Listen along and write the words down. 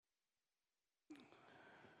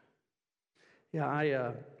Yeah,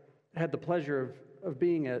 I had the pleasure of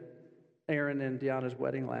being at Aaron and Deanna's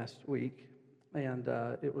wedding last week, and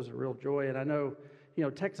it was a real joy. And I know,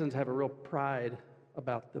 Texans have a real pride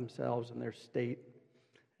about themselves and their state.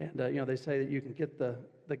 And, they say that you can get the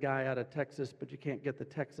guy out of Texas, but you can't get the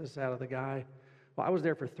Texas out of the guy. Well, I was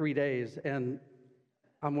there for 3 days, and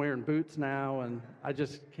I'm wearing boots now, and I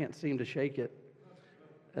just can't seem to shake it.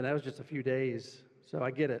 And that was just a few days, so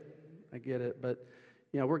I get it. But,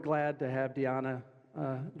 we're glad to have Deanna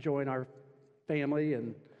join our family,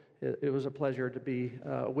 and it was a pleasure to be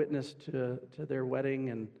a witness to their wedding.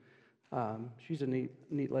 And she's a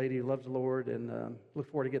neat lady who loves the Lord, and look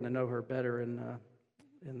forward to getting to know her better in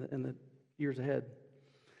the years ahead.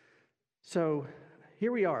 So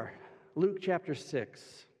here we are, Luke chapter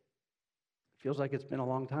 6. Feels like it's been a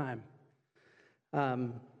long time,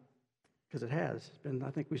 because it has. It's been,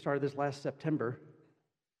 I think we started this last September.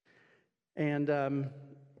 And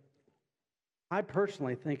I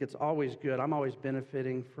personally think it's always good. I'm always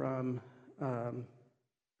benefiting from kind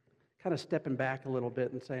of stepping back a little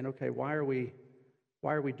bit and saying, okay, why are we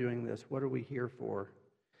doing this? What are we here for?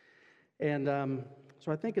 And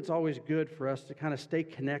so I think it's always good for us to kind of stay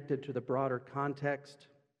connected to the broader context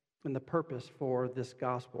and the purpose for this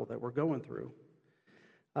gospel that we're going through.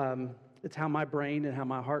 It's how my brain and how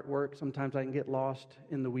my heart works. Sometimes I can get lost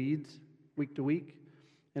in the weeds week to week,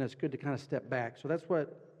 and it's good to kind of step back. So that's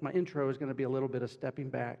what my intro is going to be, a little bit of stepping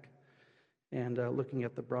back and looking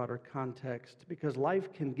at the broader context, because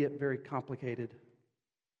life can get very complicated.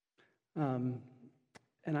 And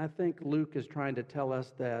I think Luke is trying to tell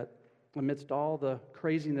us that amidst all the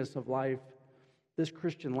craziness of life, this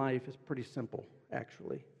Christian life is pretty simple,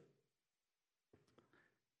 actually.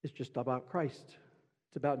 It's just about Christ.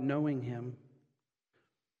 It's about knowing Him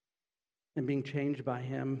and being changed by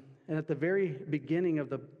Him. And at the very beginning of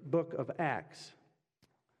the book of Acts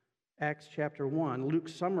chapter 1, Luke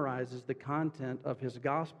summarizes the content of his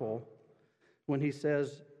gospel when he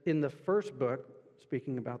says, in the first book,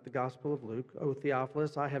 speaking about the Gospel of Luke, O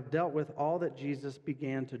Theophilus, I have dealt with all that Jesus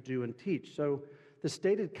began to do and teach. So the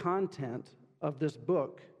stated content of this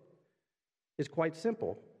book is quite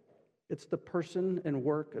simple. It's the person and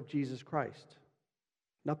work of Jesus Christ.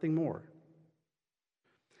 Nothing more.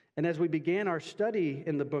 And as we began our study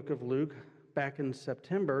in the book of Luke back in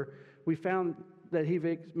September, we found that he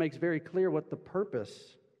makes very clear what the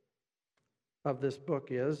purpose of this book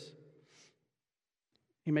is.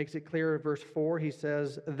 He makes it clear in verse 4. He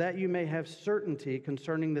says, that you may have certainty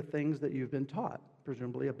concerning the things that you've been taught,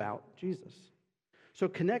 presumably about Jesus. So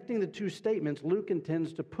connecting the two statements, Luke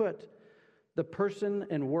intends to put the person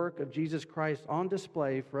and work of Jesus Christ on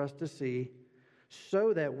display for us to see,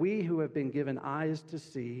 so that we who have been given eyes to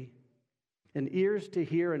see and ears to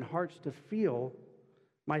hear and hearts to feel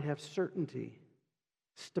might have certainty,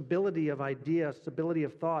 stability of idea, stability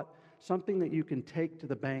of thought, something that you can take to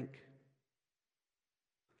the bank.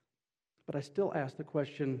 But I still ask the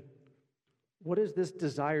question, what is this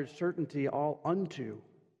desired certainty all unto?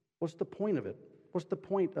 What's the point of it? What's the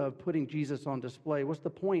point of putting Jesus on display? What's the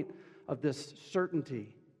point of this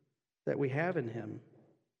certainty that we have in Him?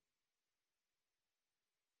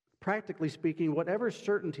 Practically speaking, whatever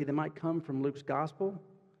certainty that might come from Luke's gospel,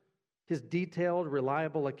 his detailed,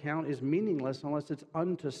 reliable account is meaningless unless it's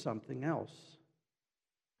unto something else.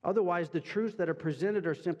 Otherwise, the truths that are presented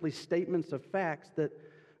are simply statements of facts that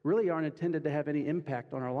really aren't intended to have any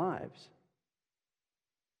impact on our lives.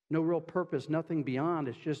 No real purpose, nothing beyond.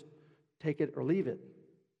 It's just take it or leave it.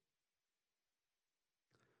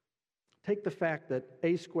 Take the fact that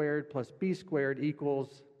a squared plus b squared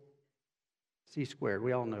equals c squared.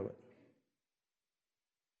 We all know it.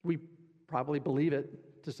 We probably believe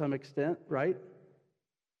it to some extent, right?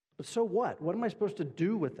 But so what? What am I supposed to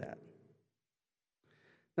do with that?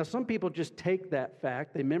 Now, some people just take that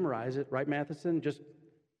fact, they memorize it, right, Matheson? Just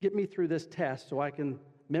get me through this test so I can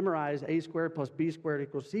memorize a squared plus b squared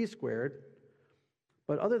equals c squared.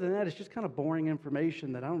 But other than that, it's just kind of boring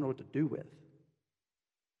information that I don't know what to do with.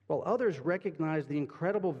 While others recognize the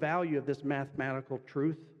incredible value of this mathematical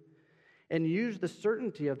truth and use the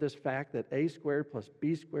certainty of this fact that a squared plus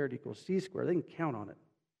b squared equals c squared, they can count on it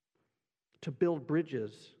to build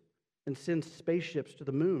bridges and send spaceships to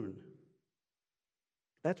the moon.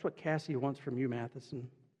 That's what Cassie wants from you, Matheson.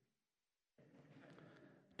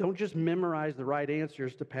 Don't just memorize the right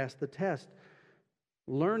answers to pass the test.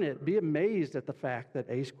 Learn it. Be amazed at the fact that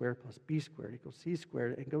a squared plus b squared equals c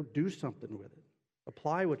squared, and go do something with it.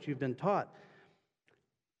 Apply what you've been taught.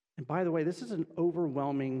 And by the way, this is an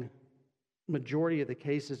overwhelming majority of the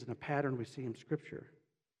cases and a pattern we see in Scripture.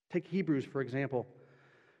 Take Hebrews, for example.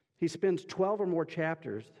 He spends 12 or more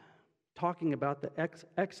chapters talking about the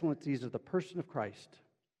excellencies of the person of Christ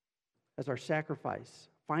as our sacrifice,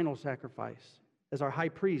 final sacrifice, as our high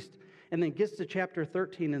priest, and then gets to chapter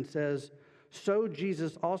 13 and says, so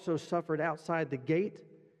Jesus also suffered outside the gate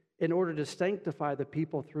in order to sanctify the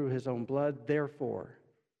people through his own blood. Therefore,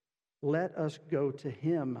 let us go to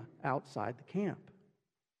him outside the camp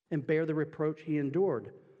and bear the reproach he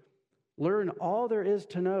endured. Learn all there is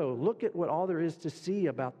to know. Look at what all there is to see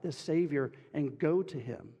about this Savior and go to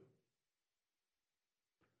him.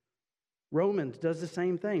 Romans does the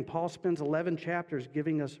same thing. Paul spends 11 chapters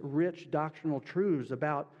giving us rich doctrinal truths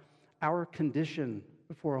about our condition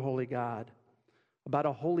before a holy God, about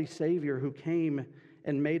a holy Savior who came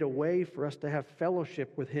and made a way for us to have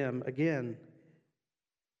fellowship with him again.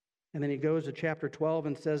 And then he goes to chapter 12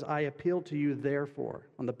 and says, I appeal to you, therefore,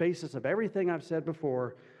 on the basis of everything I've said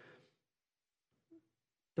before,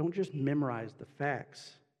 don't just memorize the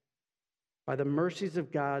facts. By the mercies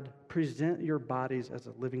of God, present your bodies as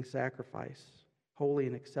a living sacrifice, holy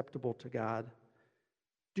and acceptable to God.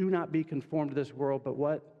 Do not be conformed to this world, but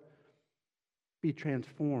what? Be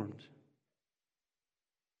transformed.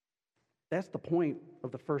 That's the point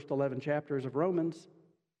of the first 11 chapters of Romans,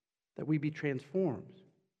 that we be transformed.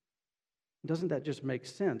 Doesn't that just make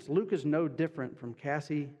sense? Luke is no different from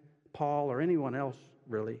Cassie, Paul, or anyone else,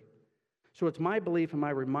 really. So it's my belief and my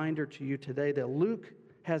reminder to you today that Luke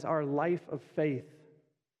has our life of faith.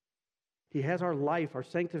 He has our life, our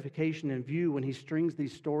sanctification in view when he strings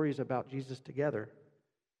these stories about Jesus together.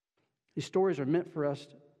 These stories are meant for us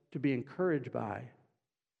to be encouraged by,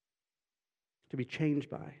 to be changed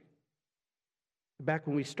by. Back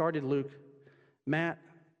when we started Luke, Matt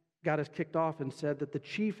got us kicked off and said that the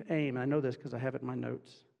chief aim, and I know this because I have it in my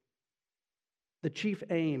notes, the chief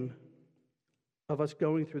aim of us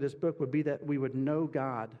going through this book would be that we would know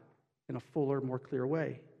God in a fuller, more clear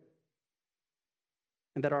way.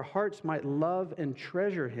 And that our hearts might love and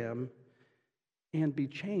treasure him and be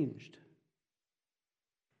changed.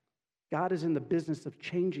 God is in the business of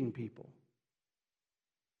changing people.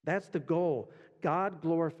 That's the goal.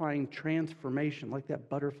 God-glorifying transformation, like that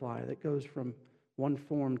butterfly that goes from one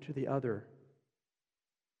form to the other.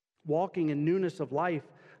 Walking in newness of life,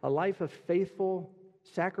 a life of faithful,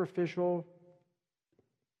 sacrificial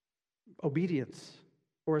obedience.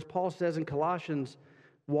 Or as Paul says in Colossians,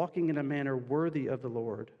 walking in a manner worthy of the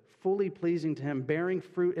Lord, fully pleasing to him, bearing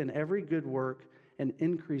fruit in every good work, and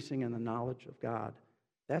increasing in the knowledge of God.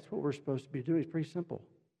 That's what we're supposed to be doing. It's pretty simple.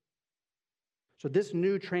 So this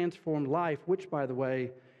new transformed life, which, by the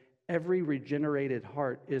way, every regenerated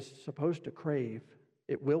heart is supposed to crave,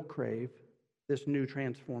 it will crave this new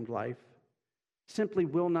transformed life, simply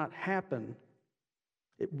will not happen.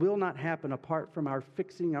 It will not happen apart from our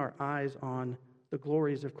fixing our eyes on the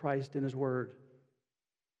glories of Christ in his word.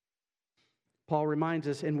 Paul reminds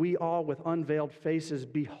us, and we all with unveiled faces,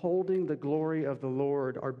 beholding the glory of the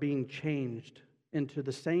Lord, are being changed into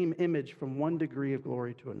the same image from one degree of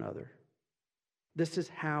glory to another. This is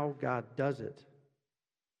how God does it.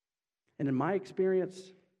 And in my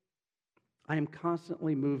experience, I am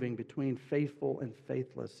constantly moving between faithful and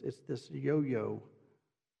faithless. It's this yo-yo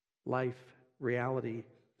life reality.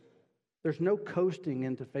 There's no coasting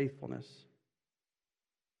into faithfulness.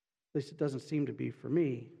 At least it doesn't seem to be for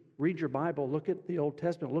me. Read your Bible. Look at the Old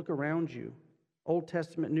Testament. Look around you. Old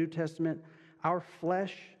Testament, New Testament. Our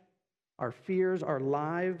flesh, our fears, our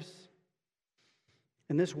lives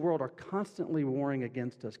in this world are constantly warring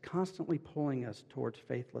against us, constantly pulling us towards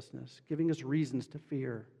faithlessness, giving us reasons to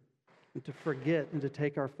fear and to forget and to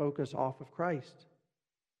take our focus off of Christ.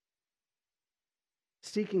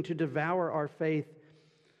 Seeking to devour our faith,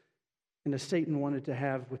 and as Satan wanted to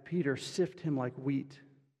have with Peter, sift him like wheat.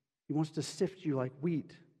 He wants to sift you like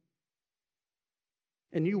wheat.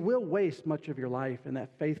 And you will waste much of your life in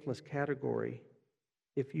that faithless category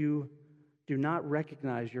if you do not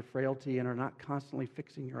recognize your frailty and are not constantly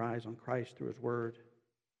fixing your eyes on Christ through his word.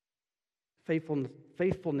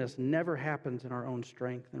 Faithfulness never happens in our own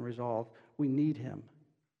strength and resolve. We need him.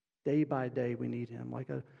 Day by day we need him. Like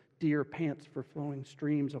a deer pants for flowing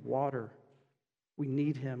streams of water. We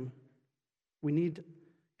need him. We need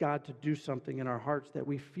God to do something in our hearts that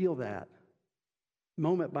we feel that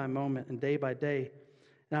moment by moment and day by day.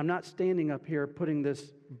 And I'm not standing up here putting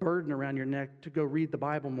this burden around your neck to go read the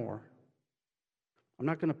Bible more. I'm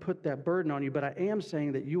not going to put that burden on you, but I am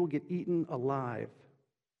saying that you will get eaten alive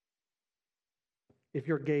if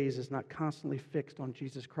your gaze is not constantly fixed on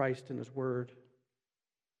Jesus Christ and his word.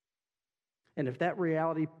 And if that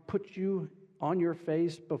reality puts you on your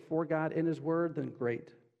face before God in his word, then great.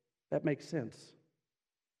 That makes sense.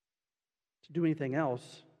 To do anything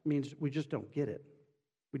else means we just don't get it.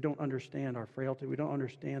 We don't understand our frailty. We don't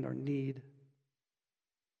understand our need.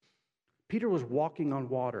 Peter was walking on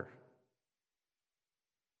water.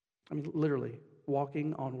 I mean, literally,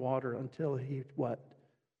 walking on water until he, what?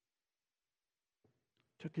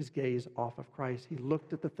 Took his gaze off of Christ. He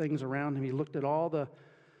looked at the things around him. He looked at all the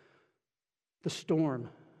storm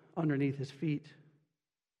underneath his feet.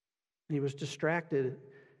 And he was distracted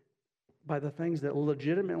by the things that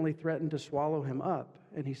legitimately threatened to swallow him up,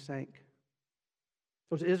 and he sank.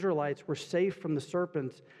 Those Israelites were safe from the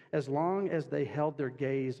serpents as long as they held their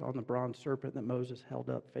gaze on the bronze serpent that Moses held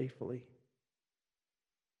up faithfully.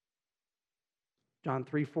 John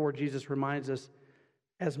 3:4, Jesus reminds us,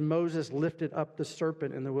 as Moses lifted up the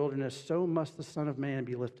serpent in the wilderness, so must the Son of Man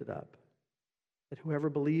be lifted up, that whoever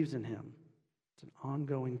believes in him, it's an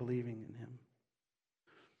ongoing believing in him,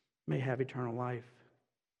 may have eternal life.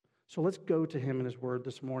 So let's go to him in his word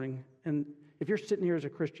this morning. And if you're sitting here as a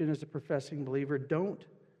Christian, as a professing believer, don't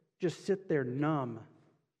just sit there numb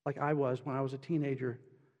like I was when I was a teenager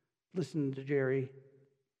listening to Jerry.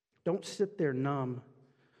 Don't sit there numb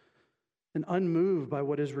and unmoved by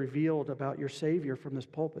what is revealed about your Savior from this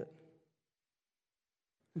pulpit.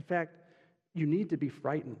 In fact, you need to be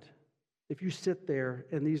frightened. If you sit there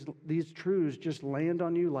and these truths just land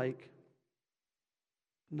on you like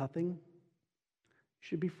nothing, you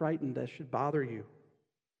should be frightened. That should bother you.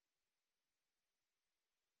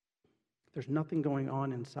 There's nothing going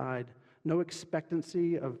on inside. No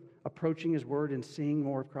expectancy of approaching his word and seeing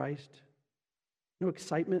more of Christ. No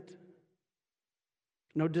excitement.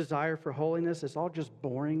 No desire for holiness. It's all just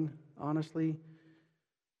boring, honestly.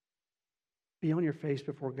 Be on your face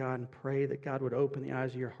before God and pray that God would open the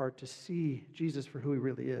eyes of your heart to see Jesus for who he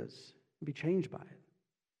really is and be changed by it.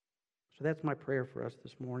 So that's my prayer for us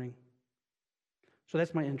this morning. So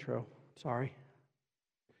that's my intro. Sorry.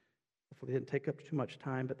 Hopefully it didn't take up too much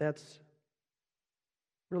time, but that's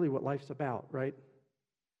really what life's about, right?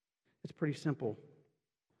 It's pretty simple.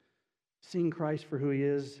 Seeing Christ for who he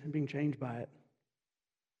is and being changed by it.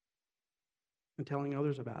 And telling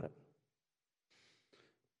others about it.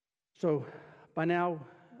 So by now,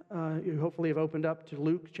 you hopefully have opened up to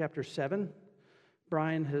Luke chapter 7.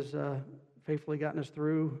 Brian has faithfully gotten us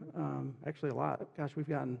through, actually a lot. Gosh, we've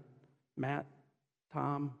gotten Matt,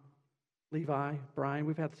 Tom, Levi, Brian.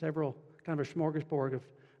 We've had several, kind of a smorgasbord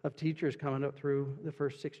of teachers coming up through the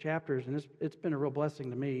first 6 chapters, and it's been a real blessing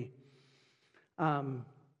to me.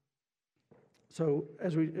 So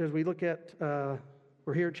as we look at,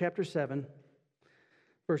 we're here at chapter 7,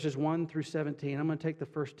 verses 1 through 17. I'm going to take the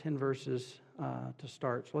first 10 verses to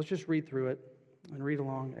start. So let's just read through it and read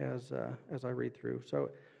along as I read through. So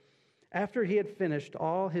after he had finished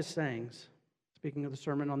all his sayings, speaking of the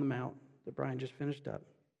Sermon on the Mount that Brian just finished up,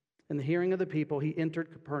 in the hearing of the people, he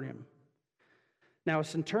entered Capernaum. Now a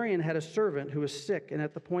centurion had a servant who was sick and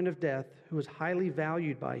at the point of death, who was highly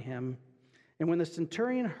valued by him. And when the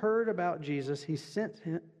centurion heard about Jesus, he sent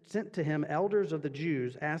to him elders of the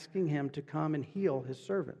Jews, asking him to come and heal his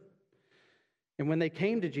servant. And when they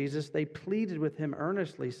came to Jesus, they pleaded with him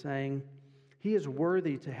earnestly, saying, "He is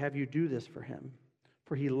worthy to have you do this for him,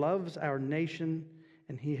 for he loves our nation,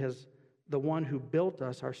 and he is the one who built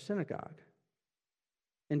us our synagogue."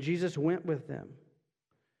 And Jesus went with them.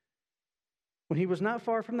 When he was not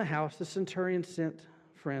far from the house, the centurion sent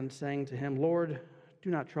friends, saying to him, "Lord, do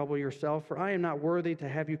not trouble yourself, for I am not worthy to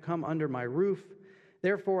have you come under my roof.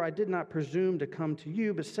 Therefore I did not presume to come to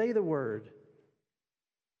you, but say the word,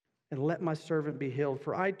 and let my servant be healed.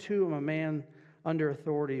 For I too am a man under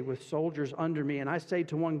authority, with soldiers under me. And I say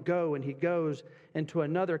to one, go, and he goes, and to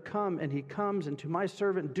another, come, and he comes, and to my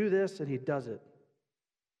servant, do this, and he does it."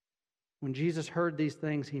 When Jesus heard these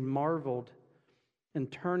things, he marveled,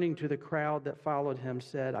 and turning to the crowd that followed him,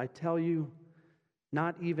 said, "I tell you,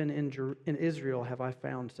 not even in Israel have I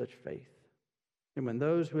found such faith." And when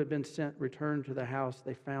those who had been sent returned to the house,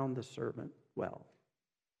 they found the servant well.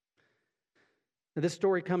 Now, this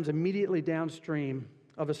story comes immediately downstream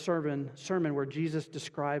of a sermon where Jesus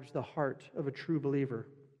describes the heart of a true believer,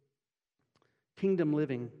 kingdom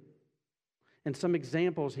living, and some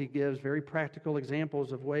examples he gives, very practical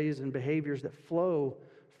examples of ways and behaviors that flow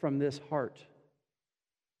from this heart.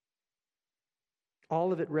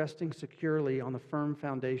 All of it resting securely on the firm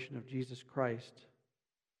foundation of Jesus Christ.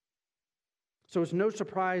 So it's no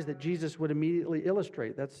surprise that Jesus would immediately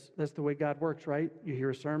illustrate. That's the way God works, right? You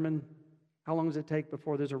hear a sermon. How long does it take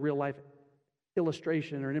before there's a real life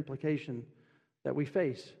illustration or an implication that we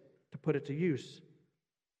face to put it to use?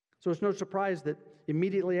 So it's no surprise that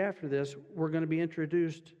immediately after this, we're going to be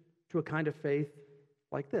introduced to a kind of faith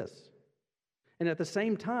like this. And at the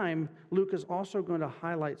same time, Luke is also going to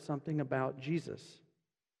highlight something about Jesus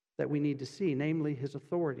that we need to see, namely his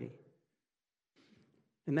authority.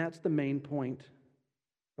 And that's the main point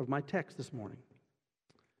of my text this morning.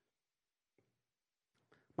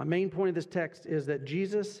 My main point of this text is that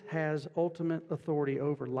Jesus has ultimate authority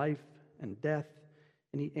over life and death,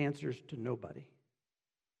 and he answers to nobody.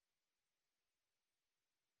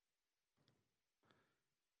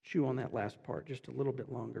 Chew on that last part just a little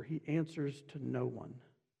bit longer. He answers to no one.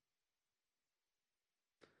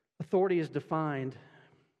 Authority is defined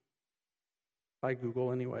by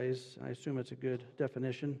Google anyways. I assume it's a good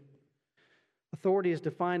definition. Authority is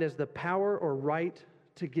defined as the power or right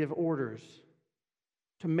to give orders,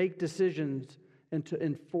 to make decisions, and to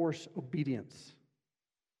enforce obedience.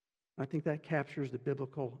 I think that captures the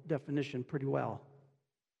biblical definition pretty well.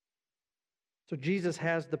 So Jesus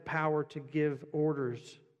has the power to give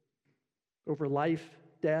orders over life,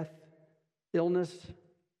 death, illness,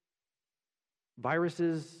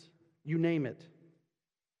 viruses, you name it.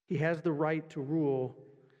 He has the right to rule.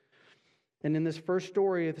 And in this first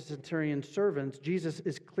story of the centurion's servants, Jesus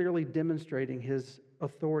is clearly demonstrating his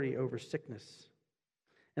authority over sickness.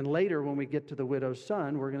 And later, when we get to the widow's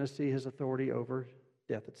son, we're going to see his authority over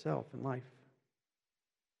death itself and life.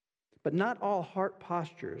 But not all heart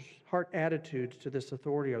postures, heart attitudes to this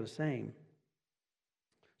authority are the same.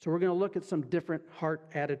 So we're going to look at some different heart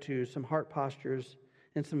attitudes, some heart postures,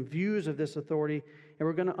 and some views of this authority, and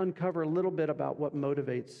we're going to uncover a little bit about what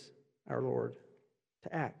motivates our Lord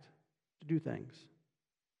to act, to do things.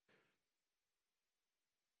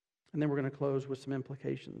 And then we're going to close with some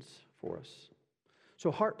implications for us.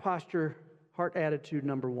 So heart posture, heart attitude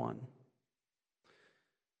number one.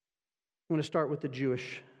 I'm going to start with the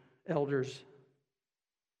Jewish elders.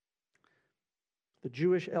 The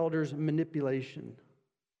Jewish elders' manipulation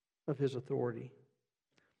of his authority.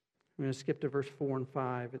 I'm going to skip to verse 4 and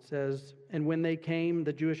 5. It says, "And when they came,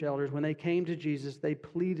 the Jewish elders, when they came to Jesus, they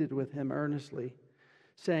pleaded with him earnestly,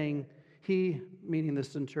 saying, he," meaning the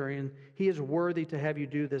centurion, "he is worthy to have you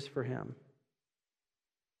do this for him.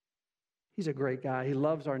 He's a great guy. He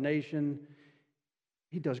loves our nation.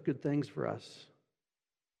 He does good things for us.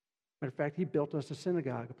 Matter of fact, he built us a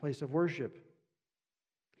synagogue, a place of worship.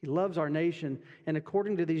 He loves our nation, and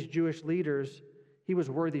according to these Jewish leaders, he was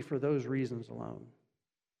worthy for those reasons alone."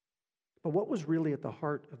 But what was really at the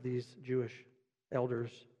heart of these Jewish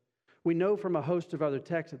elders? We know from a host of other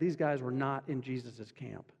texts that these guys were not in Jesus'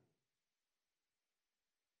 camp.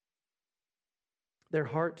 Their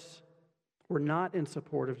hearts were not in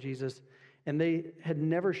support of Jesus, and they had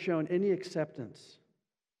never shown any acceptance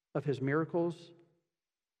of his miracles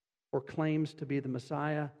or claims to be the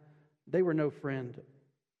Messiah. They were no friend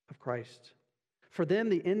of Christ. For them,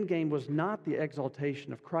 the end game was not the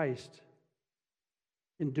exaltation of Christ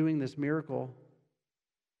in doing this miracle.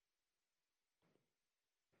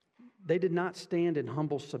 They did not stand in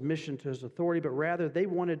humble submission to his authority, but rather they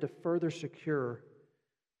wanted to further secure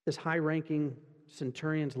this high-ranking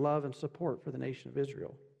centurion's love and support for the nation of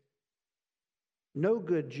Israel. No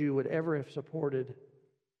good Jew would ever have supported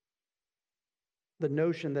the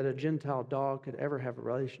notion that a Gentile dog could ever have a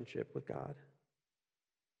relationship with God.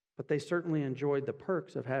 But they certainly enjoyed the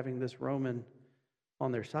perks of having this Roman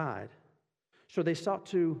on their side. So they sought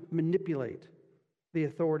to manipulate the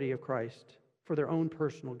authority of Christ for their own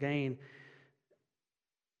personal gain.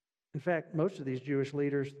 In fact, most of these Jewish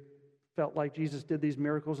leaders felt like Jesus did these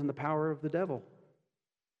miracles in the power of the devil.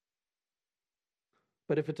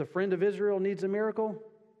 But if it's a friend of Israel needs a miracle,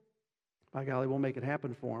 by golly, we'll make it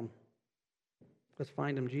happen for him. Let's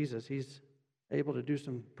find him Jesus. He's able to do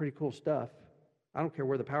some pretty cool stuff. I don't care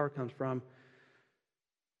where the power comes from.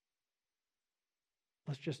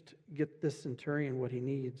 Let's just get this centurion what he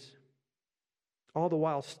needs. All the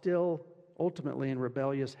while still ultimately in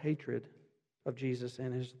rebellious hatred of Jesus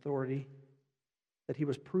and his authority that he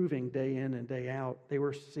was proving day in and day out. They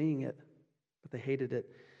were seeing it, but they hated it.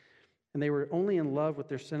 And they were only in love with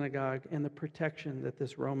their synagogue and the protection that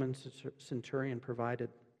this Roman centurion provided.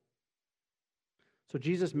 So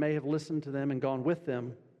Jesus may have listened to them and gone with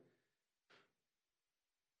them,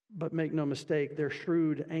 but make no mistake, their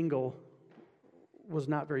shrewd angle was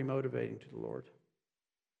not very motivating to the Lord.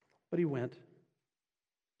 But he went.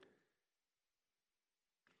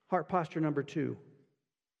 Heart posture number 2.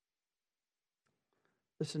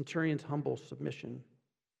 The centurion's humble submission.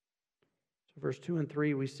 So verse 2 and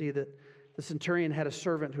 3, we see that the centurion had a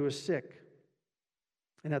servant who was sick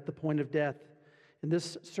and at the point of death. And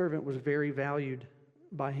this servant was very valued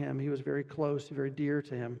by him. He was very close, very dear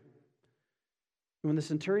to him. When the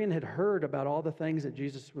centurion had heard about all the things that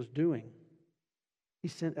Jesus was doing, he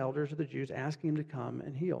sent elders of the Jews asking him to come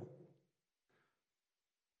and heal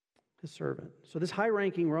his servant. So this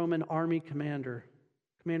high-ranking Roman army commander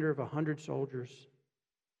commander of 100 soldiers,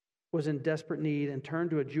 was in desperate need and turned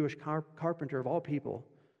to a Jewish carpenter of all people,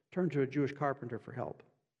 turned to a Jewish carpenter for help.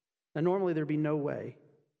 Now, normally there'd be no way.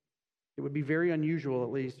 It would be very unusual,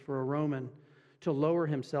 at least, for a Roman to lower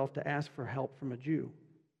himself to ask for help from a Jew,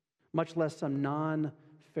 much less some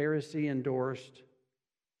non-Pharisee-endorsed,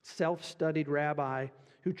 self-studied rabbi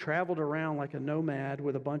who traveled around like a nomad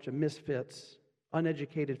with a bunch of misfits,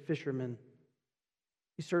 uneducated fishermen.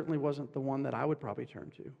 He certainly wasn't the one that I would probably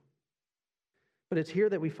turn to. But it's here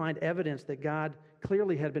that we find evidence that God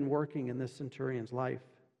clearly had been working in this centurion's life,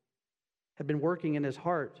 had been working in his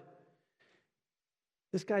heart.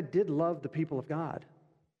 This guy did love the people of God.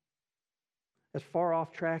 As far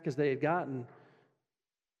off track as they had gotten,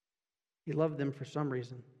 he loved them for some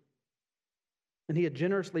reason. And he had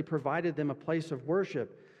generously provided them a place of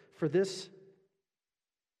worship. For this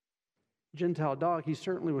Gentile dog, he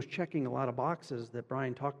certainly was checking a lot of boxes that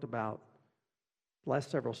Brian talked about the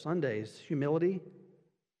last several Sundays. Humility,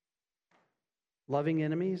 loving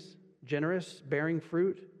enemies, generous, bearing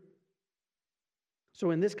fruit. So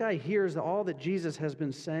when this guy hears all that Jesus has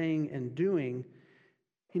been saying and doing,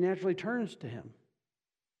 he naturally turns to him.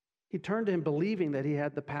 He turned to him believing that he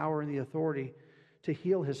had the power and the authority to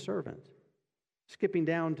heal his servant. Skipping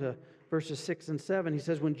down to verses 6 and 7, he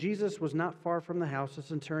says, when Jesus was not far from the house, the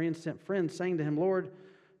centurion sent friends, saying to him, Lord,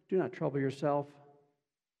 do not trouble yourself.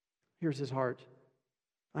 Here's his heart.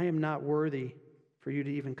 I am not worthy for you to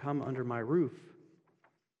even come under my roof.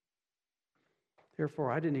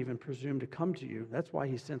 Therefore, I didn't even presume to come to you. That's why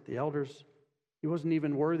he sent the elders. He wasn't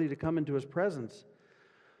even worthy to come into his presence,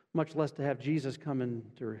 much less to have Jesus come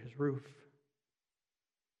under his roof.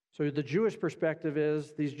 So the Jewish perspective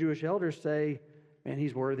is, these Jewish elders say, man,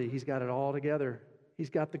 he's worthy. He's got it all together.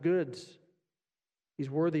 He's got the goods. He's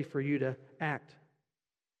worthy for you to act.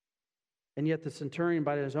 And yet the centurion,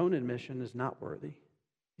 by his own admission, is not worthy.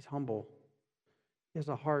 He's humble. He has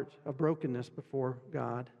a heart of brokenness before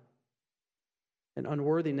God and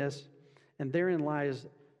unworthiness, and therein lies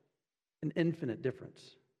an infinite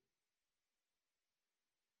difference.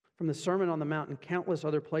 From the Sermon on the Mount and countless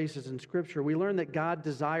other places in Scripture, we learn that God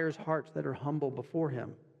desires hearts that are humble before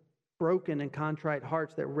Him, broken and contrite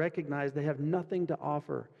hearts that recognize they have nothing to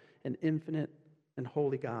offer an infinite and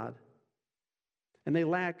holy God. And they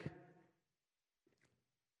lack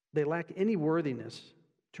any worthiness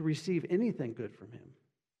to receive anything good from Him.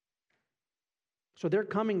 So they're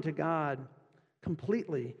coming to God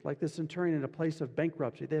completely, like the centurion, in a place of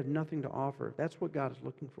bankruptcy. They have nothing to offer. That's what God is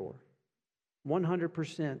looking for.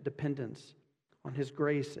 100% dependence on His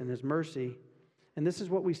grace and His mercy. And this is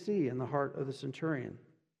what we see in the heart of the centurion.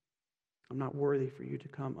 I'm not worthy for you to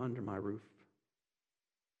come under my roof.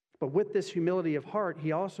 But with this humility of heart,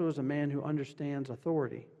 he also is a man who understands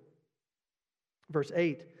authority. Verse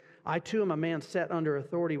 8, I too am a man set under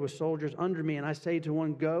authority with soldiers under me, and I say to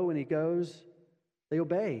one, go, and he goes. They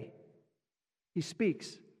obey. He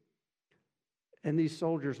speaks, and these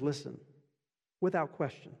soldiers listen without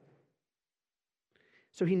question.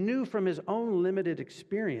 So he knew from his own limited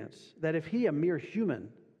experience that if he, a mere human,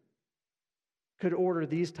 could order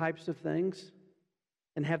these types of things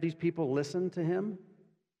and have these people listen to him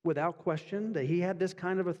without question, that he had this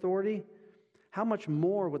kind of authority, how much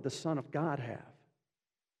more would the Son of God have?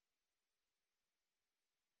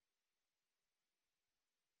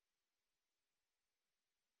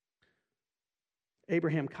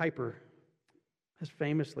 Abraham Kuyper has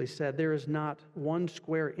famously said, there is not 1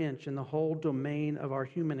 square inch in the whole domain of our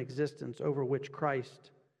human existence over which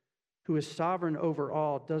Christ, who is sovereign over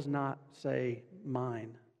all, does not say,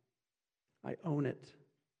 mine. I own it.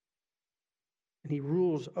 And he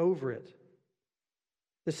rules over it.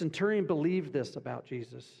 The centurion believed this about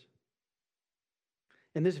Jesus.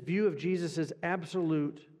 And this view of Jesus'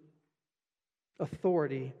 absolute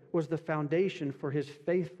authority was the foundation for his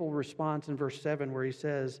faithful response in verse 7, where he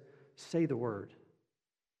says, say the word,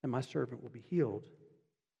 and my servant will be healed.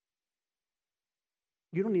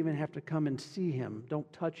 You don't even have to come and see him.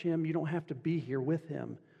 Don't touch him. You don't have to be here with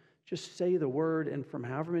him. Just say the word, and from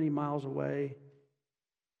however many miles away,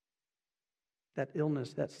 that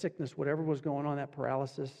illness, that sickness, whatever was going on, that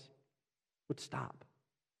paralysis would stop,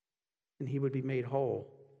 and he would be made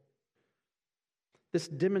whole. This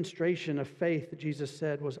demonstration of faith that Jesus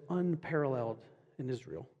said was unparalleled in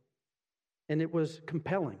Israel, and it was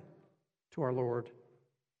compelling to our Lord.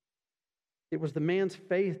 It was the man's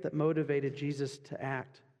faith that motivated Jesus to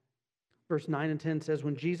act. Verse 9 and 10 says,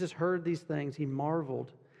 when Jesus heard these things, he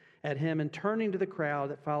marveled at him, and turning to the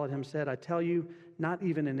crowd that followed him, said, I tell you, not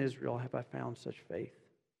even in Israel have I found such faith.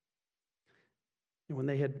 And when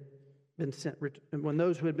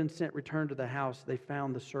those who had been sent returned to the house, they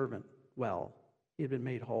found the servant well. He had been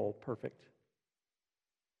made whole, perfect,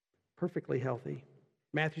 perfectly healthy.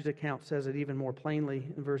 Matthew's account says it even more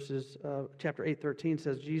plainly in chapter 8:13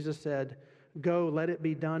 says, Jesus said, "Go, let it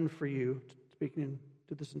be done for you," speaking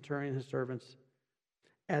to the centurion and his servants,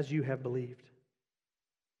 "as you have believed."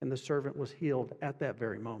 And the servant was healed at that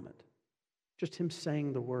very moment. Just him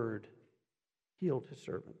saying the word healed his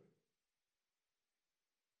servant.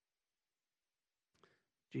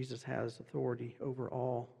 Jesus has authority over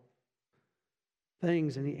all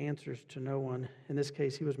things, and he answers to no one. In this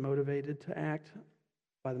case, he was motivated to act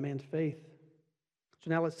by the man's faith.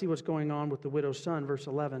 So now let's see what's going on with the widow's son. Verse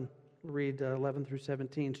 11, we'll read 11 through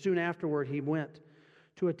 17. Soon afterward, he went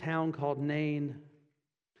to a town called Nain,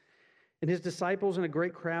 and his disciples and a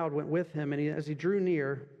great crowd went with him. And as he drew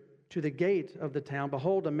near to the gate of the town,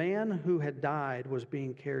 behold, a man who had died was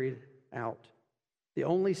being carried out, the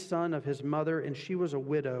only son of his mother, and she was a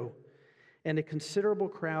widow, and a considerable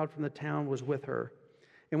crowd from the town was with her.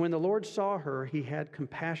 And when the Lord saw her, he had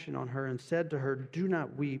compassion on her and said to her, "Do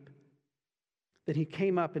not weep." Then he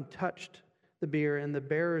came up and touched the bier, and the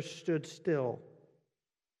bearers stood still.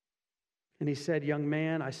 And he said, "Young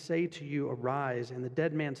man, I say to you, arise." And the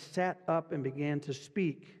dead man sat up and began to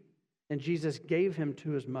speak, and Jesus gave him to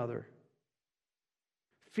his mother.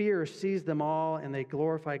 Fear seized them all, and they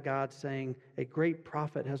glorified God, saying, "A great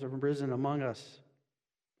prophet has arisen among us."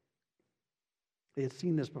 They had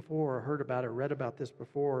seen this before, or heard about it, read about this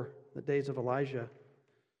before, the days of Elijah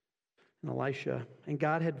and Elisha. And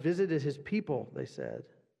God had visited his people, they said.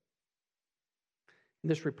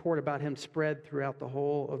 And this report about him spread throughout the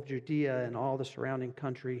whole of Judea and all the surrounding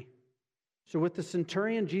country. So with the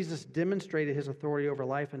centurion, Jesus demonstrated his authority over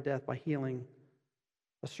life and death by healing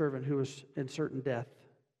a servant who was in certain death.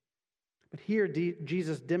 But here,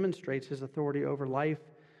 Jesus demonstrates his authority over life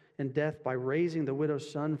and death by raising the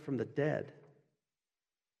widow's son from the dead.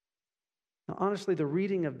 Now, honestly, the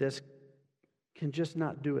reading of this can just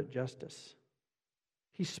not do it justice.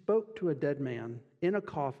 He spoke to a dead man in a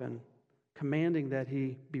coffin, commanding that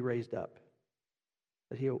he be raised up,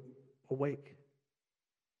 that he awake.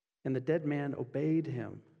 And the dead man obeyed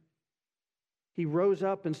him. He rose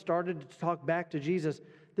up and started to talk back to Jesus.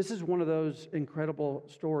 This is one of those incredible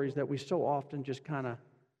stories that we so often just kind of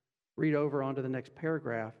read over onto the next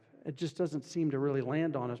paragraph. It just doesn't seem to really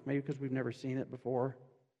land on us, maybe because we've never seen it before.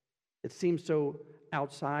 It seems so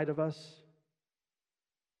outside of us.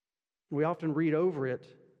 We often read over it,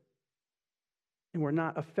 and we're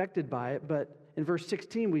not affected by it. But in verse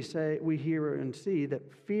 16, we hear and see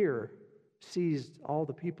that fear seized all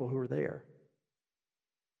the people who were there.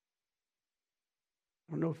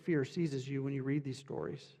 I don't know if fear seizes you when you read these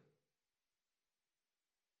stories.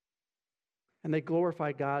 And they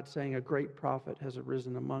glorify God, saying, "A great prophet has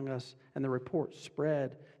arisen among us." And the report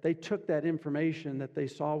spread. They took that information that they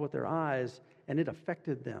saw with their eyes, and it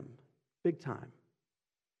affected them big time.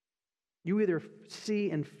 You either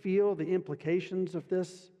see and feel the implications of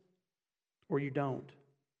this, or you don't.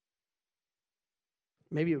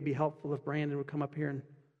 Maybe it would be helpful if Brandon would come up here and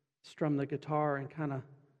strum the guitar and kind of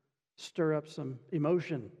stir up some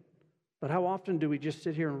emotion. But how often do we just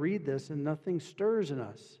sit here and read this and nothing stirs in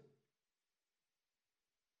us?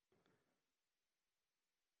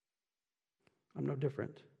 I'm no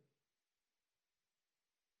different.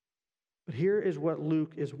 But here is what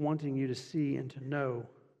Luke is wanting you to see and to know.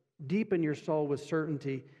 Deep in your soul with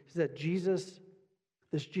certainty is that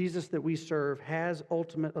this Jesus that we serve, has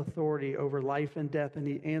ultimate authority over life and death, and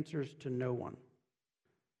he answers to no one.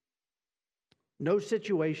 No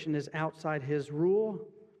situation is outside his rule,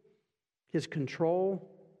 his control,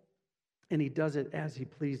 and he does it as he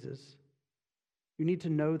pleases. You need to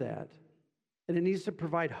know that. And it needs to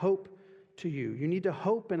provide hope to you. You need to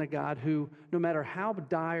hope in a God who, no matter how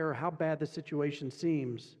dire or how bad the situation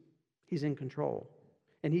seems, he's in control.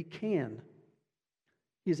 And he can.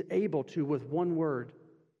 He is able to, with one word,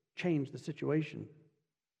 change the situation,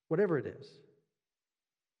 whatever it is.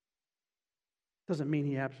 Doesn't mean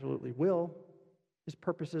he absolutely will. His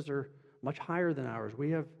purposes are much higher than ours.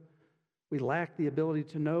 We lack the ability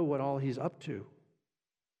to know what all he's up to.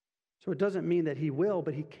 So it doesn't mean that he will,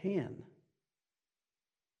 but he can.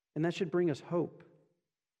 And that should bring us hope.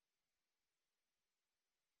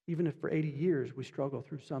 Even if for 80 years we struggle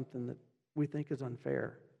through something that we think is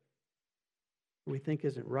unfair, we think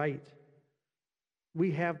isn't right,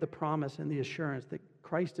 we have the promise and the assurance that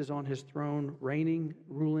Christ is on his throne, reigning,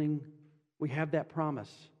 ruling. We have that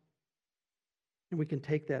promise. And we can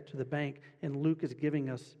take that to the bank. And Luke is giving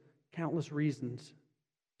us countless reasons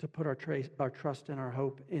to put our trust and our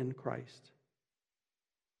hope in Christ.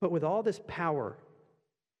 But with all this power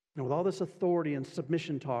and with all this authority and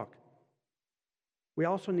submission talk, we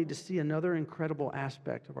also need to see another incredible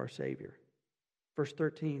aspect of our Savior. Verse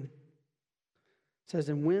 13 says,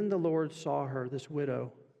 "And when the Lord saw her," this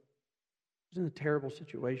widow, was in a terrible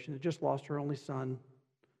situation, had just lost her only son,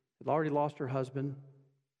 had already lost her husband.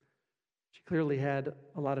 She clearly had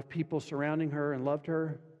a lot of people surrounding her and loved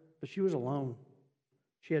her, but she was alone.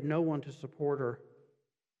 She had no one to support her.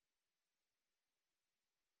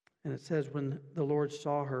 And it says, when the Lord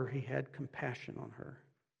saw her, he had compassion on her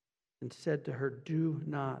and said to her, "Do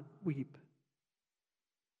not weep."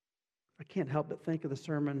 I can't help but think of the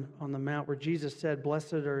Sermon on the Mount where Jesus said,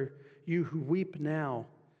 "Blessed are you who weep now,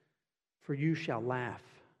 for you shall laugh."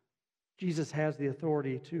 Jesus has the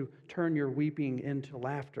authority to turn your weeping into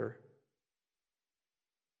laughter.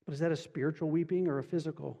 But is that a spiritual weeping or a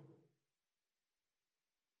physical?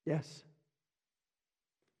 Yes.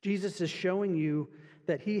 Jesus is showing you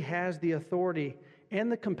that he has the authority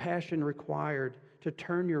and the compassion required to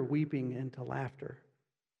turn your weeping into laughter.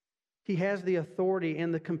 He has the authority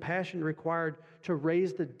and the compassion required to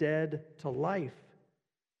raise the dead to life.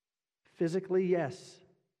 Physically, yes.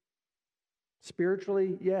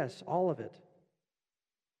 Spiritually, yes, all of it.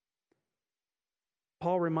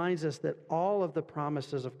 Paul reminds us that all of the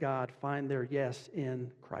promises of God find their yes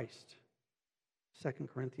in Christ. 2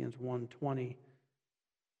 Corinthians 1:20.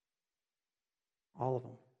 All of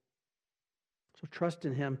them. So trust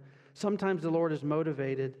in him. Sometimes the Lord is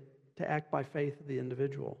motivated to act by faith of the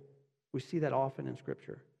individual. We see that often in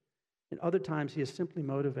Scripture. And other times he is simply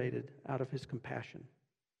motivated out of his compassion,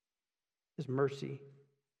 his mercy,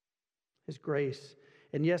 his grace.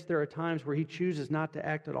 And yes, there are times where he chooses not to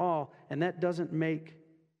act at all, and that doesn't make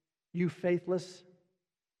you faithless,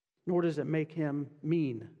 nor does it make him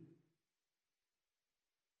mean.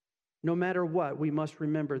 No matter what, we must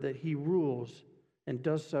remember that he rules and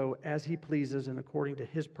does so as he pleases and according to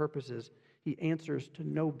his purposes. He answers to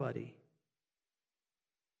nobody.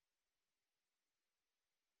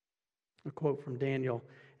 A quote from Daniel,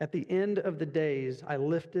 "At the end of the days, I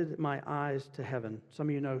lifted my eyes to heaven." Some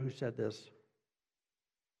of you know who said this.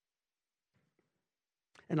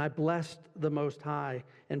 "And I blessed the Most High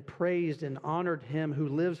and praised and honored him who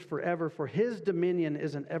lives forever, for his dominion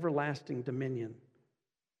is an everlasting dominion.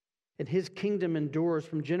 And his kingdom endures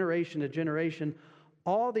from generation to generation.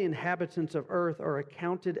 All the inhabitants of earth are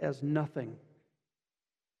accounted as nothing.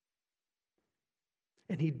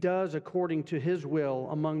 And he does according to his will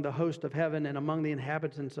among the host of heaven and among the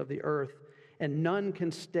inhabitants of the earth. And none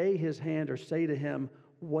can stay his hand or say to him,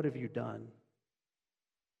 'What have you done?'"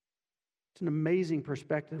 It's an amazing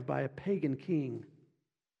perspective by a pagan king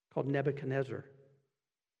called Nebuchadnezzar. You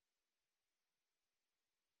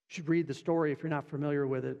should read the story if you're not familiar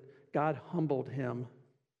with it. God humbled him.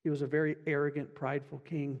 He was a very arrogant, prideful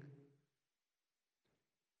king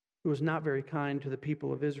who was not very kind to the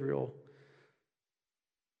people of Israel.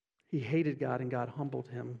 He hated God, and God humbled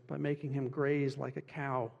him by making him graze like a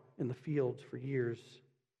cow in the fields for years.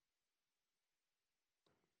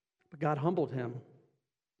 But God humbled him.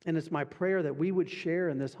 And it's my prayer that we would share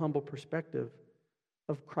in this humble perspective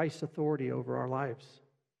of Christ's authority over our lives.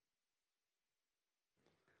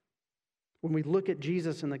 When we look at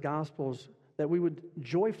Jesus in the Gospels, that we would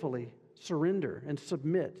joyfully surrender and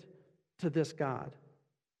submit to this God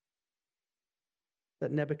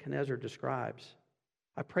that Nebuchadnezzar describes.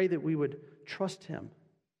 I pray that we would trust him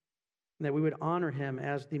and that we would honor him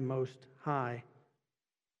as the Most High.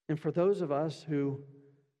 And for those of us who,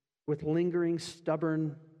 with lingering,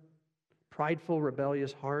 stubborn, prideful,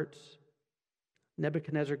 rebellious hearts,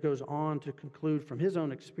 Nebuchadnezzar goes on to conclude from his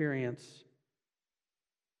own experience,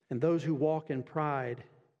 and those who walk in pride,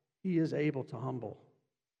 he is able to humble.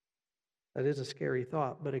 That is a scary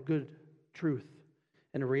thought, but a good truth.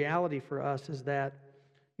 And the reality for us is that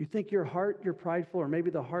you think your heart, you're prideful, or maybe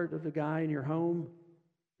the heart of the guy in your home,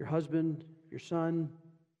 your husband, your son,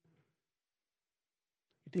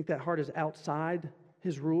 you think that heart is outside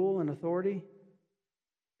his rule and authority?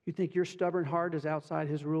 You think your stubborn heart is outside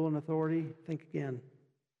his rule and authority? Think again.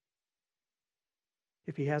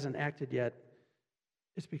 If he hasn't acted yet,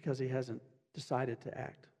 it's because he hasn't decided to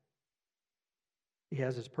act. He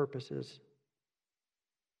has his purposes.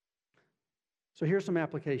 So here's some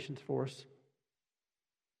applications for us.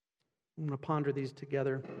 I'm going to ponder these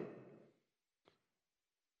together.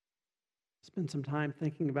 Spend some time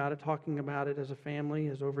thinking about it, talking about it as a family,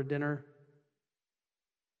 as over dinner.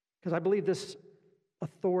 Because I believe this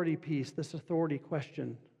authority piece, this authority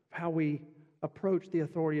question, how we approach the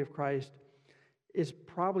authority of Christ, is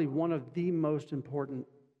probably one of the most important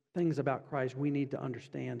things about Christ we need to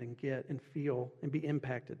understand and get and feel and be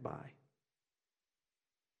impacted by.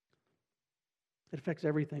 It affects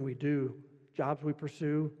everything we do, jobs we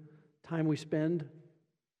pursue, time we spend,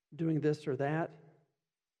 doing this or that?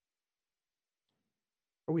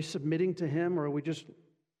 Are we submitting to him, or are we just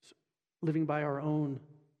living by our own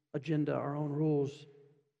agenda, our own rules,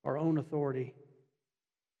 our own authority?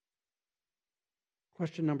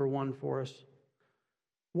 Question number 1 for us.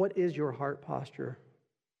 What is your heart posture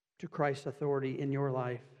to Christ's authority in your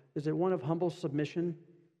life? Is it one of humble submission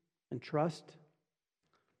and trust?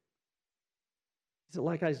 Is it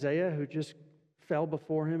like Isaiah, who just fell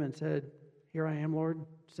before him and said, "Here I am, Lord,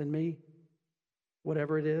 send me,"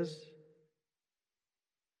 whatever it is?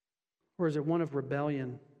 Or is it one of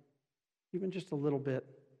rebellion, even just a little bit?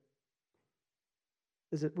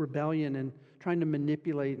 Is it rebellion and trying to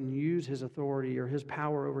manipulate and use his authority or his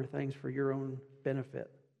power over things for your own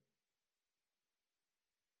benefit?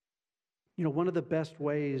 You know, one of the best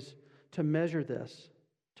ways to measure this,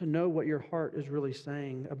 to know what your heart is really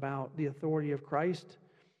saying about the authority of Christ,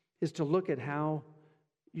 is to look at how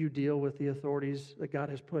you deal with the authorities that God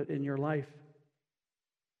has put in your life.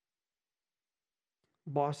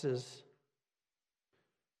 Bosses.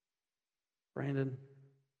 Brandon,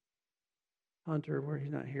 Hunter, where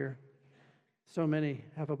he's not here. So many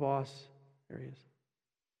have a boss. There he is.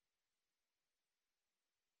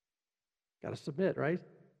 Got to submit, right?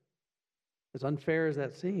 As unfair as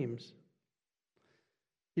that seems.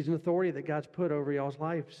 He's an authority that God's put over y'all's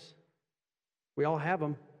lives. We all have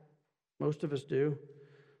them. Most of us do.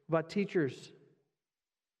 What about teachers?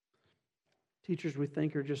 Teachers we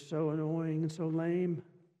think are just so annoying and so lame.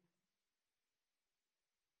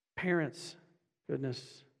 Parents,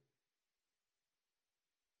 goodness.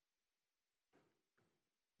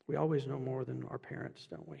 We always know more than our parents,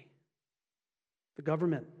 don't we? The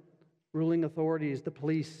government, ruling authorities, the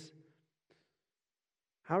police.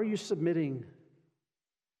 How are you submitting?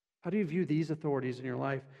 How do you view these authorities in your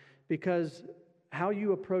life? Because how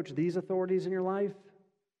you approach these authorities in your life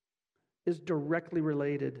is directly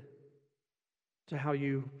related to how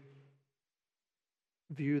you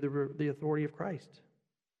view the authority of Christ.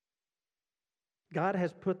 God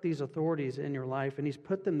has put these authorities in your life, and he's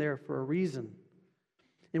put them there for a reason.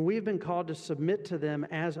 And we've been called to submit to them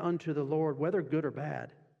as unto the Lord, whether good or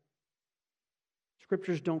bad.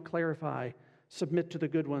 Scriptures don't clarify, submit to the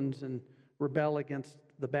good ones and rebel against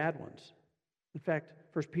the bad ones. In fact,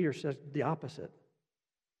 1 Peter says the opposite.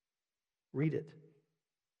 Read it.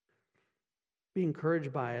 Be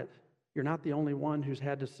encouraged by it. You're not the only one who's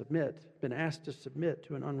had to submit, been asked to submit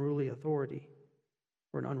to an unruly authority,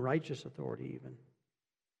 or an unrighteous authority even.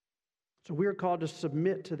 So we are called to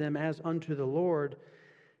submit to them as unto the Lord,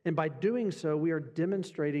 and by doing so, we are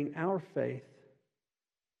demonstrating our faith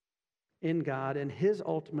in God and his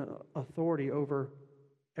ultimate authority over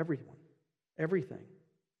everyone, everything,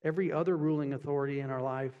 every other ruling authority in our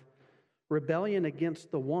life. Rebellion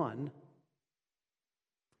against the one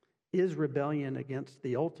is rebellion against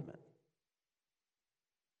the ultimate.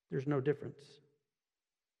 There's no difference.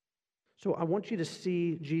 So I want you to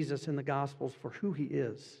see Jesus in the Gospels for who he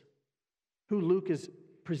is, who Luke is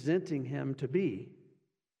presenting him to be,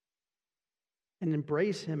 and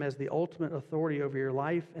embrace him as the ultimate authority over your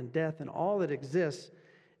life and death and all that exists,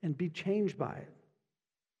 and be changed by it.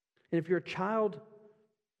 And if you're a child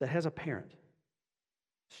that has a parent,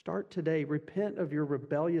 start today. Repent of your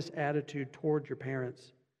rebellious attitude toward your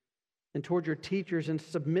parents and toward your teachers, and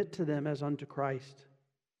submit to them as unto Christ.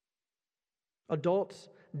 Adults,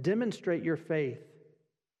 demonstrate your faith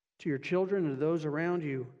to your children and to those around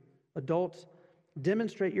you. Adults,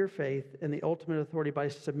 demonstrate your faith in the ultimate authority by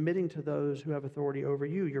submitting to those who have authority over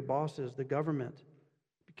you, your bosses, the government.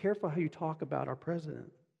 Be careful how you talk about our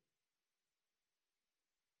president.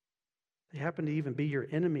 They happen to even be your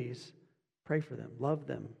enemies. Pray for them, love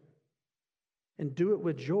them, and do it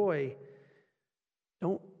with joy.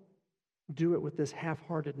 Don't do it with this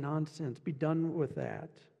half-hearted nonsense. Be done with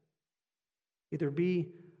that. Either be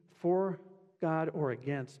for God or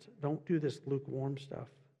against. Don't do this lukewarm stuff.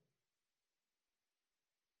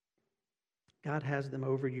 God has them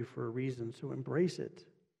over you for a reason, so embrace it.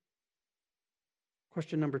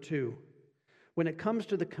 Question number 2. When it comes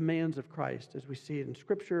to the commands of Christ, as we see it in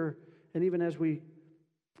Scripture, and even as we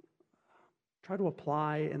try to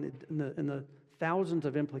apply in the thousands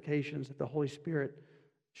of implications that the Holy Spirit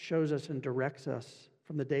shows us and directs us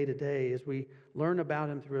from the day to day, as we learn about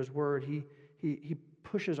him through his word, he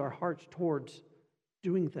pushes our hearts towards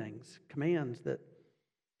doing things, commands that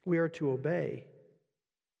we are to obey.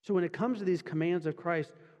 So when it comes to these commands of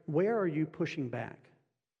Christ, where are you pushing back?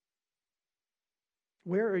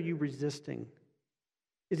 Where are you resisting?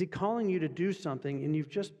 Is he calling you to do something and you've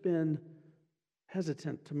just been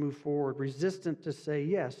hesitant to move forward, resistant to say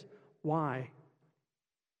yes? Why?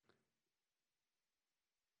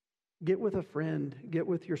 Get with a friend, get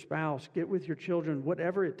with your spouse, get with your children,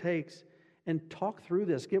 whatever it takes, and talk through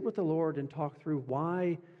this. Get with the Lord and talk through,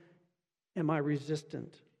 why am I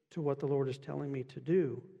resistant to what the Lord is telling me to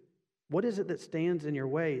do? What is it that stands in your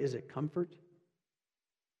way? Is it comfort?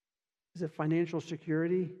 Is it financial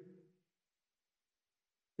security?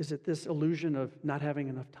 Is it this illusion of not having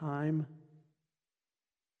enough time?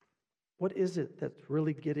 What is it that's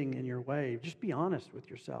really getting in your way? Just be honest with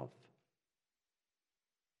yourself.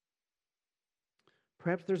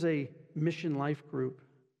 Perhaps there's a mission life group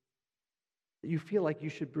that you feel like you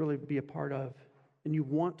should really be a part of, and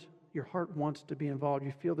your heart wants to be involved.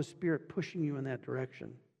 You feel the Spirit pushing you in that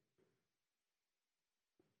direction.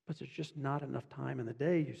 But there's just not enough time in the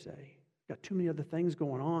day, you say. Got too many other things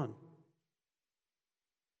going on.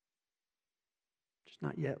 Just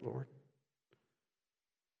not yet, Lord.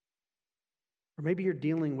 Or maybe you're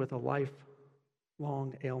dealing with a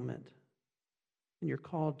lifelong ailment, and you're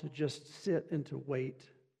called to just sit and to wait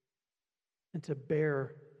and to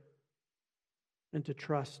bear and to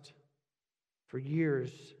trust for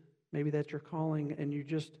years. Maybe that's your calling, and you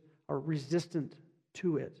just are resistant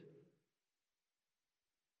to it.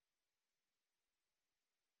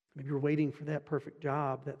 Maybe you're waiting for that perfect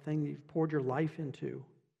job, that thing that you've poured your life into.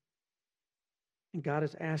 And God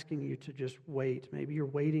is asking you to just wait. Maybe you're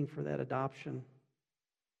waiting for that adoption.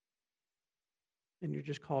 And you're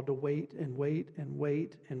just called to wait and wait and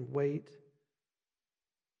wait and wait.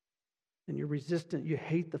 And you're resistant. You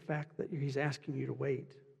hate the fact that He's asking you to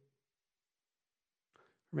wait.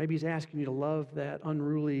 Or maybe He's asking you to love that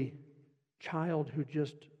unruly child who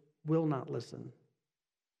just will not listen,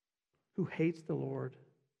 who hates the Lord.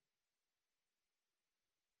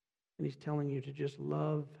 And He's telling you to just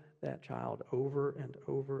love that child over and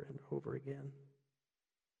over and over again.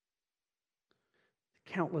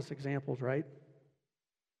 Countless examples, right?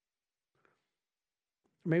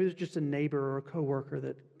 Maybe there's just a neighbor or a coworker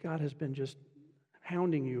that God has been just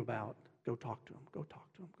hounding you about. Go talk to him, go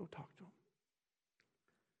talk to him, go talk to him.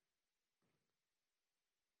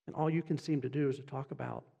 And all you can seem to do is to talk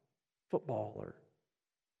about football or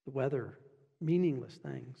the weather, meaningless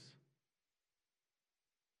things.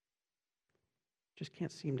 Just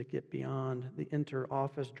can't seem to get beyond the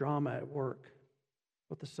inter-office drama at work.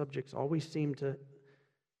 What the subjects always seem to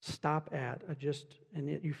stop at, and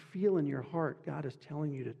yet you feel in your heart God is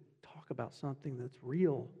telling you to talk about something that's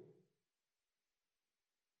real.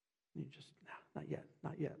 And you just, no, not yet,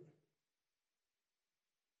 not yet.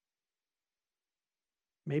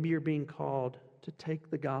 Maybe you're being called to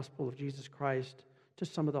take the gospel of Jesus Christ to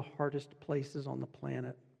some of the hardest places on the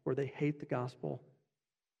planet where they hate the gospel.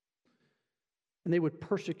 And they would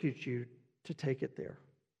persecute you to take it there.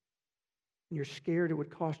 And you're scared it would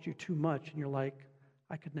cost you too much, and you're like,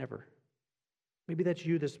 I could never. Maybe that's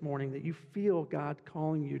you this morning, that you feel God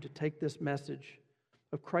calling you to take this message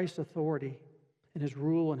of Christ's authority and His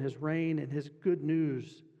rule and His reign and His good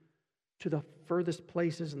news to the furthest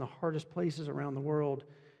places and the hardest places around the world.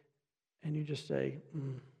 And you just say,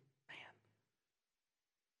 man,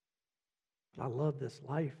 I love this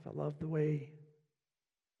life. I love the way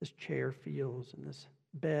this chair feels, and this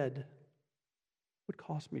bed would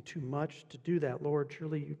cost me too much to do that. Lord,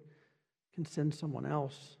 surely you can send someone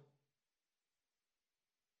else.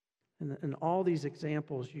 And in all these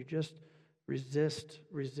examples, you just resist,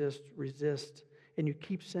 and you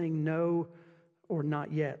keep saying no or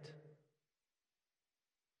not yet.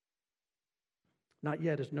 Not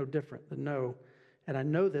yet is no different than no. And I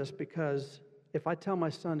know this because if I tell my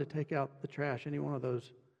son to take out the trash, any one of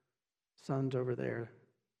those sons over there,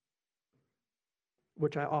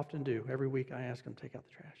 which I often do, every week I ask them to take out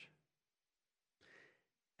the trash.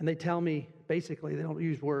 And they tell me, basically, they don't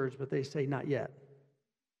use words, but they say, not yet.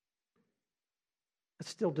 That's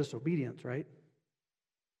still disobedience, right?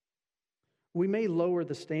 We may lower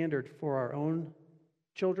the standard for our own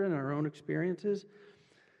children and our own experiences,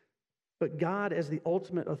 but God, as the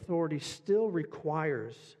ultimate authority, still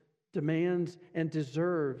requires, demands, and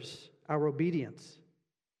deserves our obedience,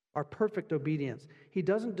 our perfect obedience. He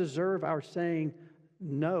doesn't deserve our saying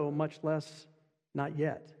no, much less not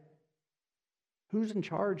yet. Who's in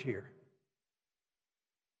charge here?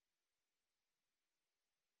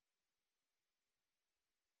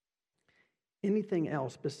 Anything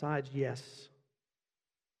else besides yes,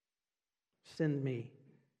 send me.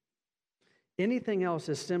 Anything else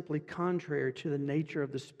is simply contrary to the nature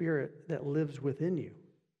of the Spirit that lives within you.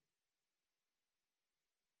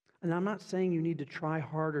 And I'm not saying you need to try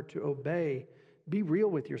harder to obey. Be real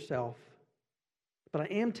with yourself. But I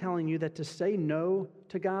am telling you that to say no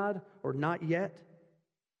to God or not yet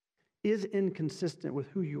is inconsistent with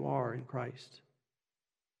who you are in Christ.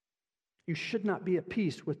 You should not be at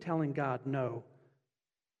peace with telling God no.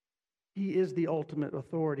 He is the ultimate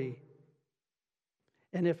authority.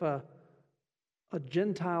 And if a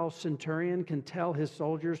Gentile centurion can tell his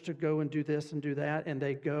soldiers to go and do this and do that, and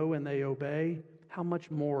they go and they obey, how much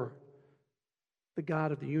more the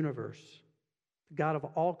God of the universe, the God of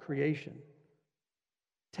all creation,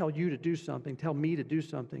 tell you to do something, tell me to do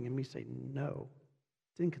something, and we say no.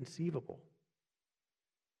 It's inconceivable.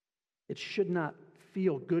 It should not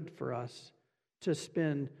feel good for us to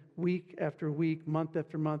spend week after week, month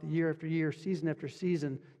after month, year after year, season after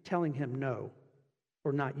season telling him no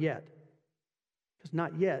or not yet. Because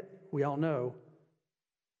not yet, we all know,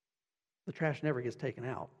 the trash never gets taken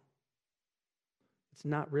out. It's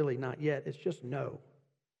not really not yet, it's just no.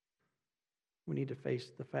 We need to face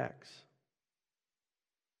the facts.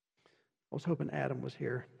 I was hoping Adam was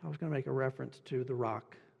here. I was going to make a reference to The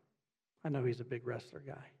Rock. I know he's a big wrestler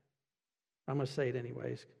guy. I'm going to say it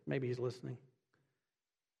anyways. Maybe he's listening.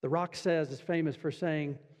 The Rock is famous for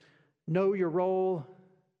saying, know your role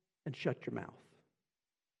and shut your mouth.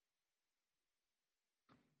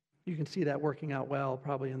 You can see that working out well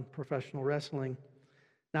probably in professional wrestling.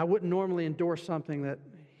 Now, I wouldn't normally endorse something that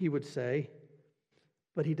he would say,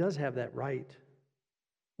 but he does have that right.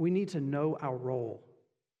 We need to know our role.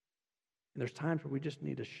 And there's times where we just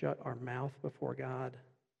need to shut our mouth before God.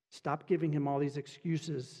 Stop giving him all these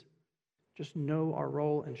excuses. Just know our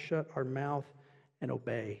role and shut our mouth and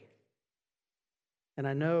obey. And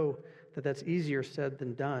I know that that's easier said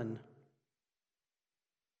than done.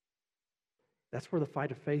 That's where the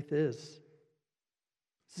fight of faith is.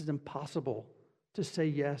 This is impossible to say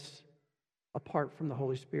yes apart from the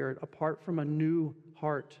Holy Spirit, apart from a new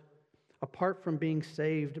heart, apart from being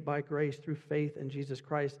saved by grace through faith in Jesus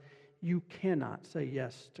Christ. You cannot say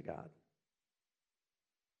yes to God.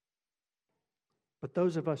 But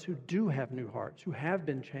those of us who do have new hearts, who have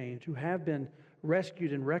been changed, who have been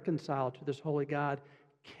rescued and reconciled to this holy God,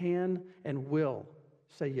 can and will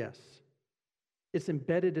say yes. It's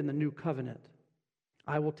embedded in the new covenant.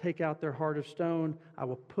 I will take out their heart of stone, I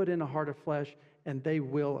will put in a heart of flesh, and they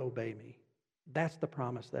will obey me. That's the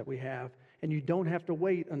promise that we have. And you don't have to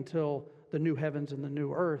wait until the new heavens and the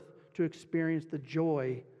new earth to experience the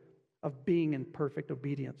joy of being in perfect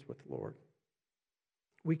obedience with the Lord.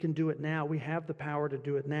 We can do it now. We have the power to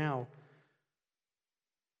do it now.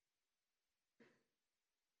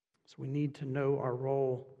 So we need to know our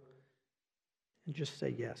role and just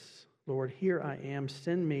say yes. Lord, here I am.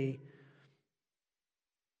 Send me.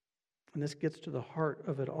 And this gets to the heart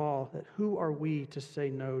of it all, that who are we to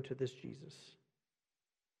say no to this Jesus?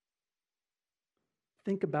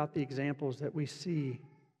 Think about the examples that we see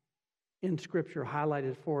in Scripture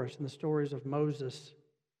highlighted for us in the stories of Moses,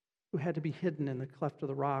 who had to be hidden in the cleft of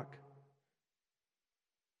the rock.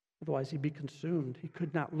 Otherwise, he'd be consumed. He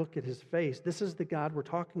could not look at his face. This is the God we're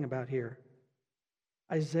talking about here.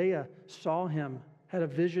 Isaiah saw him, had a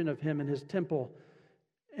vision of him in his temple,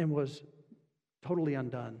 and was totally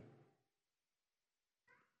undone.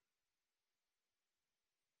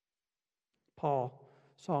 Paul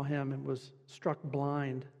saw him and was struck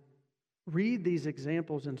blind. Read these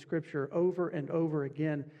examples in Scripture over and over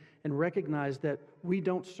again and recognize that we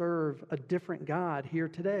don't serve a different God here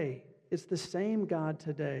today. It's the same God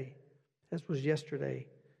today as was yesterday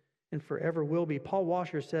and forever will be. Paul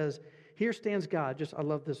Washer says, here stands God. I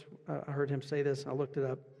love this. I heard him say this. I looked it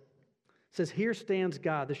up. It says, here stands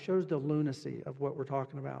God. This shows the lunacy of what we're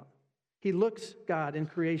talking about. He looks, God in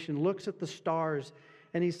creation, looks at the stars,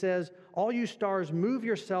 and he says, all you stars, move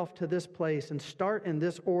yourself to this place and start in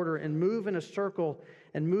this order and move in a circle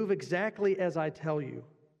and move exactly as I tell you.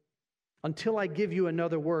 Until I give you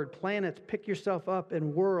another word. Planets, pick yourself up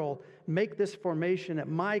and whirl. Make this formation at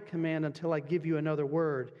my command until I give you another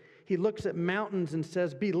word. He looks at mountains and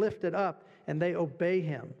says, be lifted up, and they obey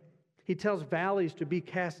him. He tells valleys to be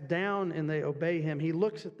cast down, and they obey him. He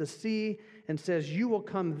looks at the sea and says, you will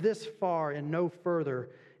come this far and no further,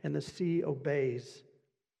 and the sea obeys.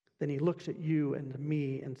 Then he looks at you and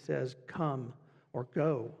me and says, come or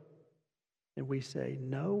go. And we say,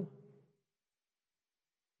 no.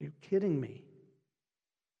 Are you kidding me?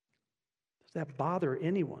 Does that bother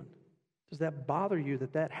anyone? Does that bother you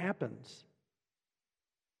that that happens?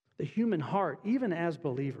 The human heart, even as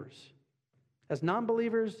believers, as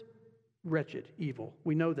non-believers, wretched, evil.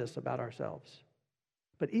 We know this about ourselves.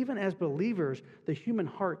 But even as believers, the human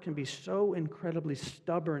heart can be so incredibly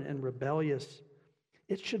stubborn and rebellious.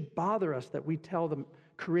 It should bother us that we tell the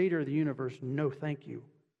creator of the universe, no, thank you.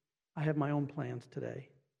 I have my own plans today.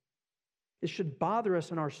 It should bother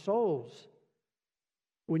us in our souls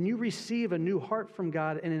When you receive a new heart from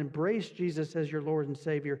God and embrace Jesus as your Lord and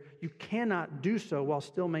Savior, you cannot do so while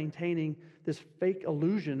still maintaining this fake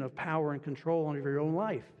illusion of power and control over your own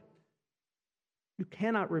life. You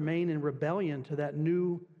cannot remain in rebellion to that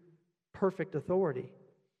new, perfect authority.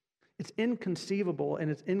 It's inconceivable and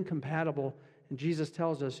it's incompatible. And Jesus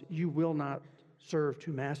tells us, you will not serve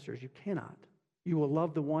two masters. You cannot. You will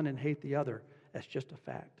love the one and hate the other. That's just a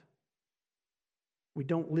fact. We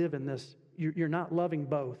don't live in this. You're not loving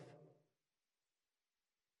both.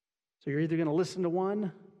 So you're either going to listen to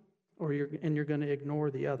one or you're going to ignore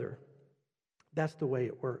the other. That's the way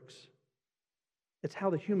it works. It's how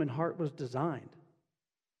the human heart was designed.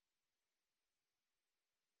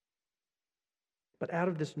 But out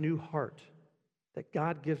of this new heart that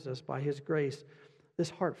God gives us by His grace, this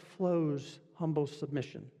heart flows humble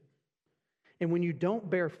submission. And when you don't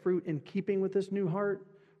bear fruit in keeping with this new heart,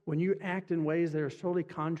 when you act in ways that are totally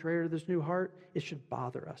contrary to this new heart, it should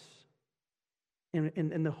bother us.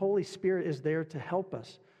 And the Holy Spirit is there to help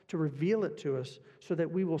us, to reveal it to us so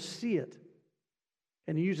that we will see it.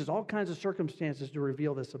 And He uses all kinds of circumstances to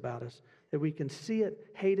reveal this about us, that we can see it,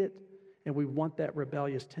 hate it, and we want that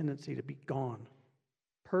rebellious tendency to be gone,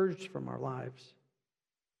 purged from our lives.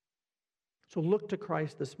 So look to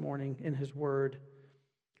Christ this morning in His Word.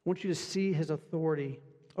 I want you to see His authority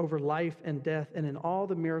over life and death, and in all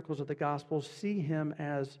the miracles of the gospel, see Him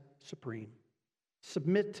as supreme.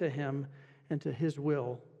 Submit to Him and to His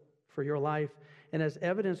will for your life. And as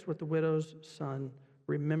evidenced with the widow's son,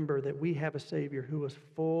 remember that we have a Savior who is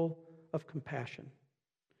full of compassion.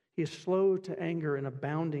 He is slow to anger and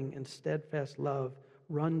abounding in steadfast love.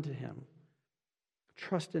 Run to Him.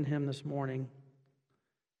 Trust in Him this morning.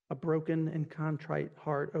 A broken and contrite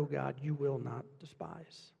heart, oh God, you will not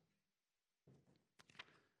despise.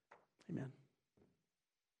 Amen.